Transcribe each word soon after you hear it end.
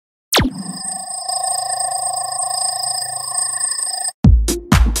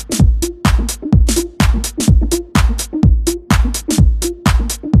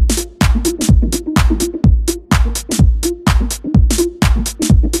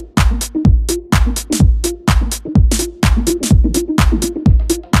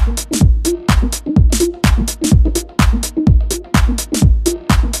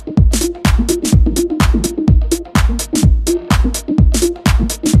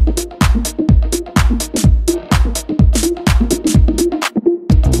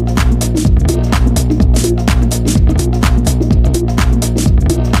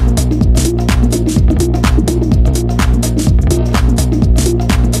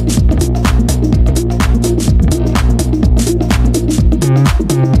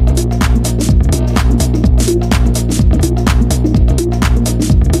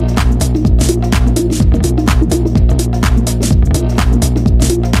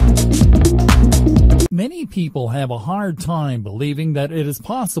Many people have a hard time believing that it is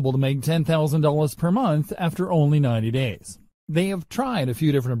possible to make $10,000 per month after only 90 days. They have tried a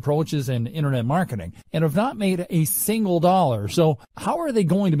few different approaches in internet marketing and have not made a single dollar. So how are they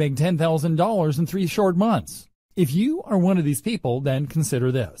going to make $10,000 in 3 short months? If you are one of these people, then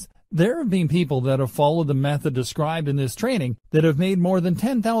consider this. There have been people that have followed the method described in this training that have made more than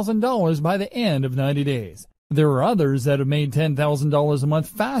 $10,000 by the end of 90 days. There are others that have made $10,000 a month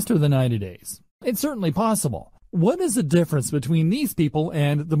faster than 90 days. It's certainly possible. What is the difference between these people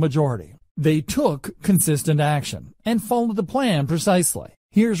and the majority? They took consistent action and followed the plan precisely.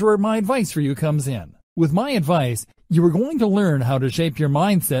 Here's where my advice for you comes in. With my advice, you are going to learn how to shape your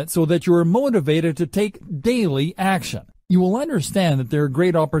mindset so that you are motivated to take daily action. You will understand that there are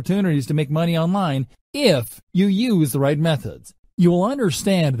great opportunities to make money online if you use the right methods. You will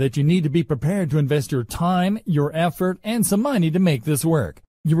understand that you need to be prepared to invest your time, your effort, and some money to make this work.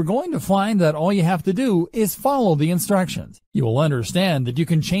 You are going to find that all you have to do is follow the instructions. You will understand that you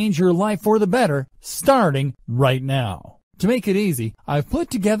can change your life for the better starting right now. To make it easy, I've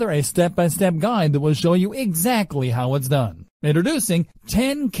put together a step-by-step guide that will show you exactly how it's done. Introducing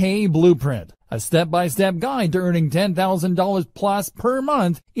 10K Blueprint, a step-by-step guide to earning $10,000 plus per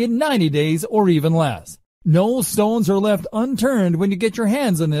month in 90 days or even less. No stones are left unturned when you get your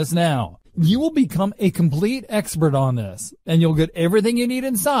hands on this now. You will become a complete expert on this, and you'll get everything you need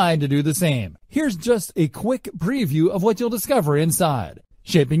inside to do the same. Here's just a quick preview of what you'll discover inside.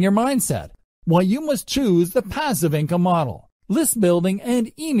 Shaping your mindset. Why you must choose the passive income model. List building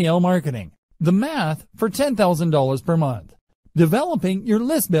and email marketing. The math for $10,000 per month. Developing your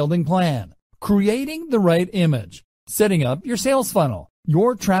list building plan. Creating the right image. Setting up your sales funnel.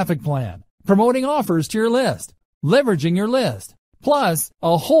 Your traffic plan. Promoting offers to your list. Leveraging your list. Plus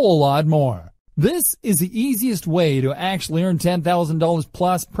a whole lot more. This is the easiest way to actually earn $10,000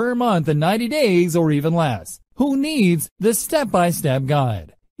 plus per month in 90 days or even less. Who needs this step-by-step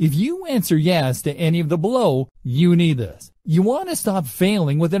guide? If you answer yes to any of the below, you need this. You want to stop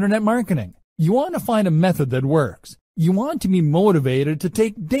failing with internet marketing. You want to find a method that works. You want to be motivated to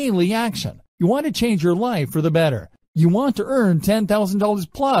take daily action. You want to change your life for the better. You want to earn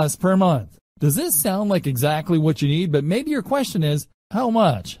 $10,000 plus per month. Does this sound like exactly what you need? But maybe your question is, how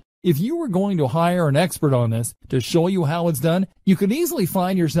much? If you were going to hire an expert on this to show you how it's done, you could easily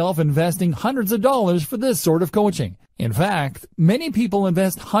find yourself investing hundreds of dollars for this sort of coaching. In fact, many people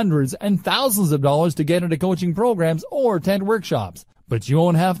invest hundreds and thousands of dollars to get into coaching programs or attend workshops. But you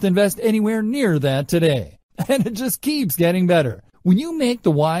won't have to invest anywhere near that today. And it just keeps getting better. When you make the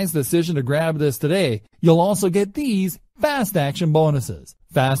wise decision to grab this today, you'll also get these fast action bonuses.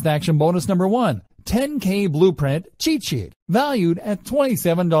 Fast action bonus number 1, 10K Blueprint Cheat Sheet, valued at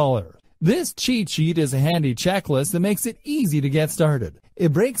 $27. This cheat sheet is a handy checklist that makes it easy to get started.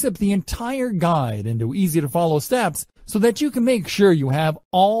 It breaks up the entire guide into easy to follow steps so that you can make sure you have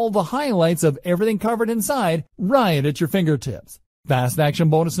all the highlights of everything covered inside right at your fingertips. Fast action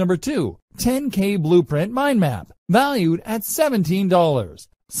bonus number 2, 10K Blueprint Mind Map, valued at $17.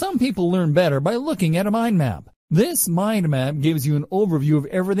 Some people learn better by looking at a mind map. This mind map gives you an overview of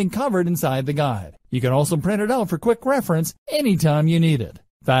everything covered inside the guide. You can also print it out for quick reference anytime you need it.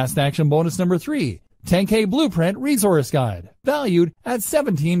 Fast action bonus number 3, 10K Blueprint Resource Guide, valued at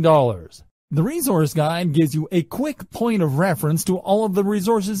 $17. The resource guide gives you a quick point of reference to all of the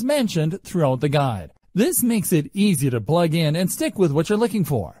resources mentioned throughout the guide. This makes it easy to plug in and stick with what you're looking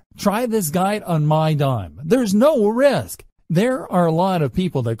for. Try this guide on my dime. There's no risk. There are a lot of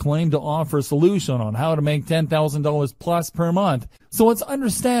people that claim to offer a solution on how to make $10,000 plus per month, so it's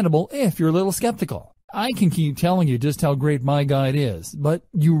understandable if you're a little skeptical. I can keep telling you just how great my guide is, but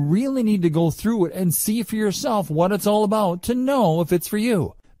you really need to go through it and see for yourself what it's all about to know if it's for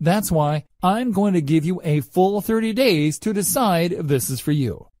you. That's why I'm going to give you a full 30 days to decide if this is for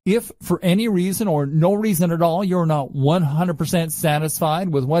you. If for any reason or no reason at all you're not 100% satisfied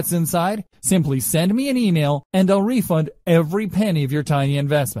with what's inside, simply send me an email and I'll refund every penny of your tiny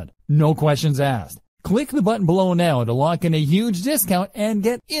investment. No questions asked. Click the button below now to lock in a huge discount and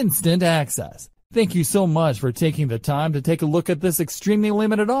get instant access. Thank you so much for taking the time to take a look at this extremely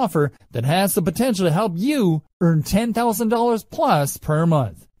limited offer that has the potential to help you earn $10,000 plus per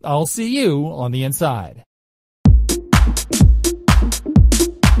month. I'll see you on the inside.